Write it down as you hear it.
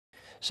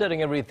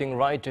Setting everything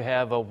right to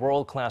have a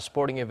world-class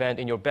sporting event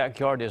in your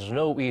backyard is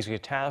no easy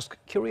task.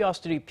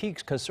 Curiosity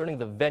peaks concerning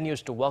the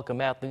venues to welcome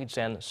athletes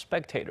and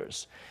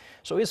spectators.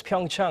 So is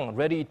Pyeongchang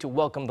ready to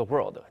welcome the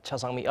world? Cha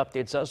Sang-mi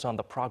updates us on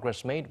the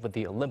progress made with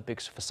the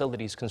Olympics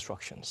facilities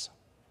constructions.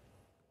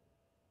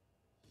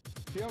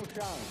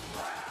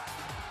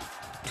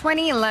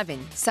 2011,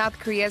 South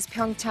Korea's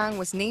Pyeongchang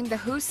was named the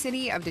host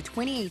city of the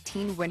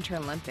 2018 Winter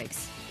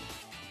Olympics.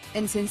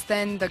 And since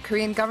then, the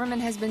Korean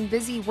government has been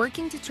busy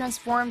working to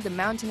transform the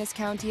mountainous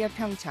county of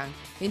Pyeongchang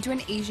into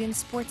an Asian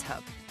sports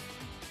hub.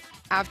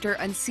 After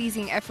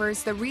unceasing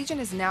efforts, the region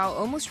is now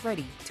almost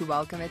ready to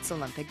welcome its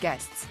Olympic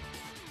guests.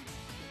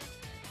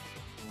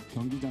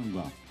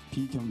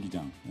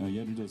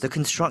 The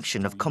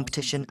construction of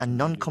competition and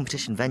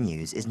non-competition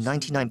venues is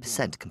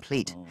 99%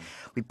 complete.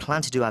 We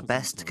plan to do our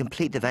best to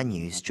complete the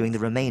venues during the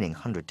remaining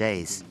 100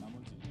 days.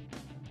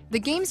 The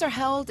games are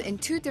held in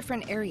two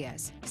different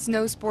areas.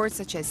 Snow sports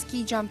such as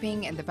ski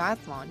jumping and the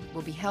biathlon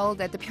will be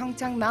held at the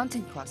Pyeongchang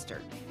Mountain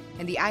Cluster,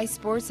 and the ice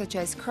sports such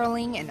as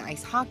curling and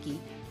ice hockey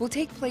will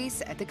take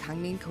place at the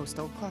Gangneung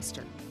Coastal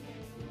Cluster.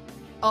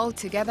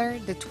 Altogether,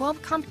 the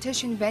 12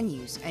 competition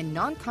venues and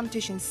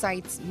non-competition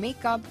sites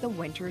make up the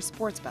winter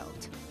sports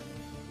belt.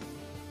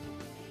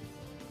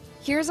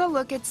 Here's a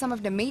look at some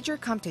of the major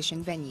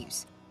competition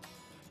venues.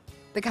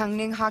 The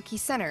Gangneung Hockey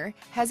Center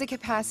has a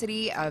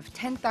capacity of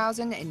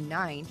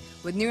 10,009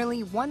 with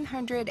nearly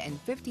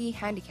 150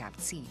 handicapped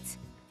seats.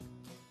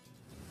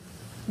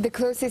 The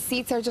closest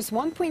seats are just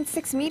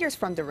 1.6 meters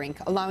from the rink,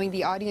 allowing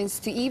the audience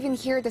to even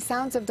hear the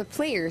sounds of the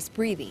players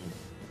breathing.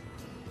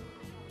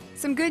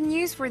 Some good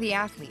news for the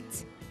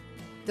athletes.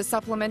 The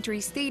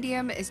supplementary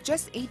stadium is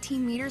just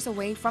 18 meters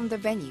away from the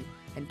venue,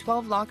 and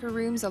 12 locker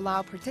rooms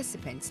allow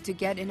participants to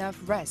get enough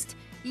rest,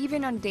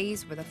 even on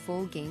days with a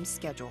full game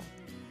schedule.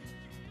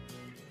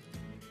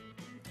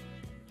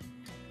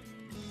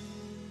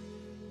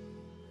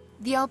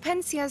 The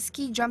Alpensia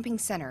Ski Jumping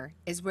Center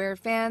is where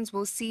fans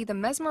will see the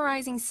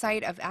mesmerizing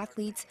sight of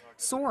athletes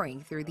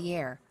soaring through the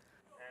air.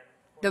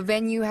 The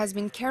venue has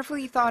been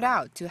carefully thought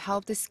out to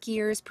help the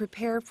skiers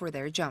prepare for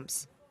their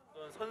jumps.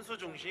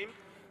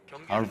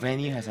 Our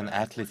venue has an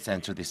athlete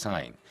center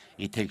design.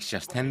 It takes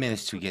just 10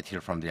 minutes to get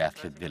here from the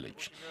athlete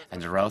village,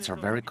 and the routes are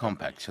very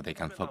compact so they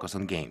can focus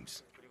on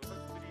games.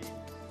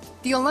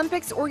 The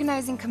Olympics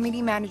Organizing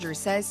Committee manager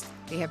says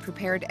they have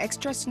prepared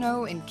extra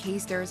snow in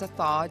case there is a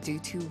thaw due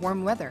to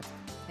warm weather,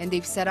 and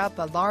they've set up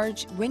a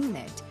large wind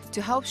net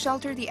to help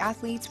shelter the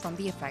athletes from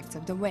the effects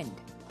of the wind.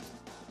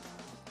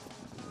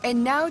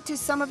 And now to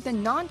some of the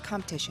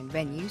non-competition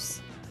venues.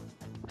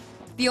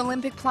 The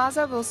Olympic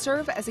Plaza will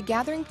serve as a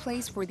gathering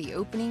place for the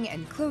opening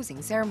and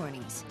closing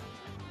ceremonies.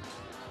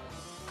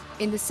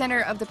 In the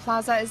center of the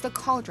plaza is the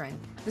cauldron,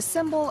 the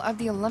symbol of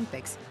the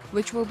Olympics,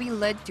 which will be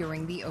lit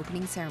during the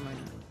opening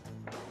ceremony.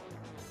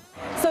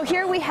 So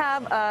here we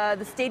have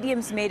the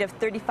stadium's made of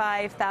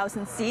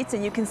 35,000 seats,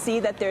 and you can see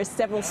that there's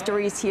several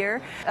stories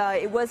here.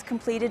 It was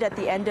completed at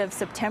the end of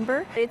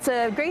September. It's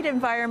a great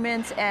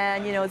environment,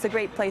 and it's a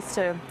great place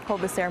to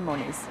hold the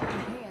ceremonies.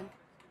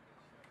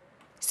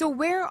 So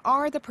where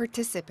are the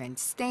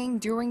participants staying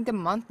during the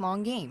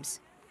month-long games?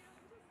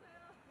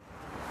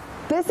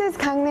 This is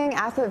Gangneung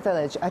Athlete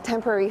Village, a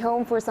temporary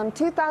home for some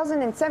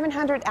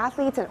 2,700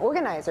 athletes and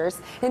organizers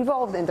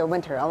involved in the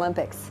Winter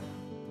Olympics.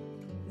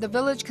 The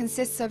village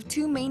consists of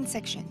two main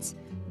sections,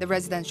 the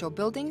residential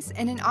buildings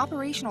and an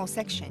operational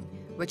section,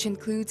 which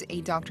includes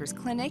a doctor's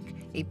clinic,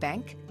 a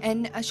bank,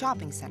 and a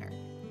shopping center.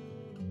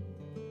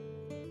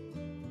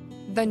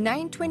 The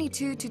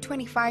 922 to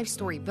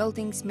 25-story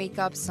buildings make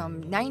up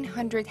some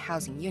 900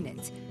 housing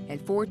units,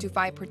 and 4 to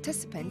 5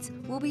 participants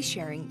will be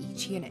sharing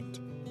each unit.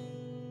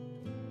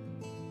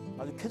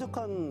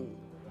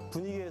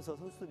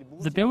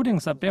 The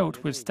buildings are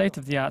built with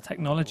state-of-the-art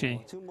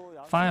technology.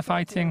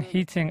 Firefighting,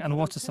 heating and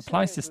water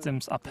supply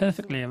systems are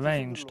perfectly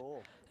arranged.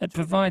 It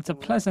provides a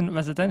pleasant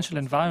residential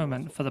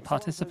environment for the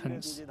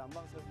participants.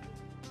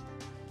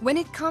 When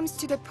it comes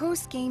to the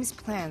post-games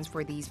plans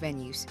for these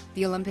venues,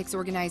 the Olympics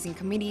Organizing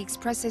Committee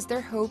expresses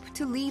their hope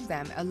to leave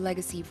them a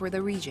legacy for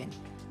the region,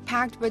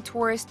 packed with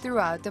tourists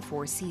throughout the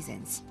 4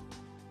 seasons.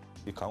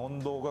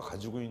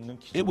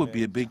 It would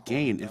be a big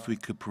gain if we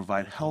could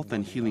provide health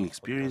and healing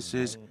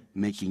experiences,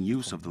 making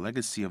use of the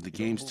legacy of the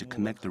Games to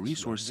connect the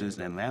resources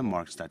and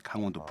landmarks that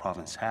Gangwon-do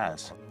Province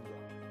has.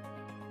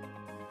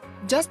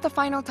 Just the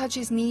final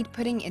touches need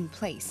putting in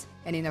place,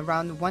 and in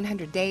around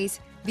 100 days,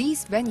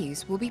 these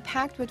venues will be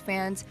packed with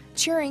fans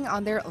cheering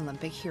on their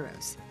Olympic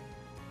heroes.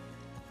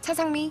 Cha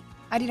Sang-mi,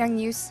 Arirang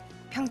News,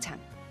 Pyeongchang.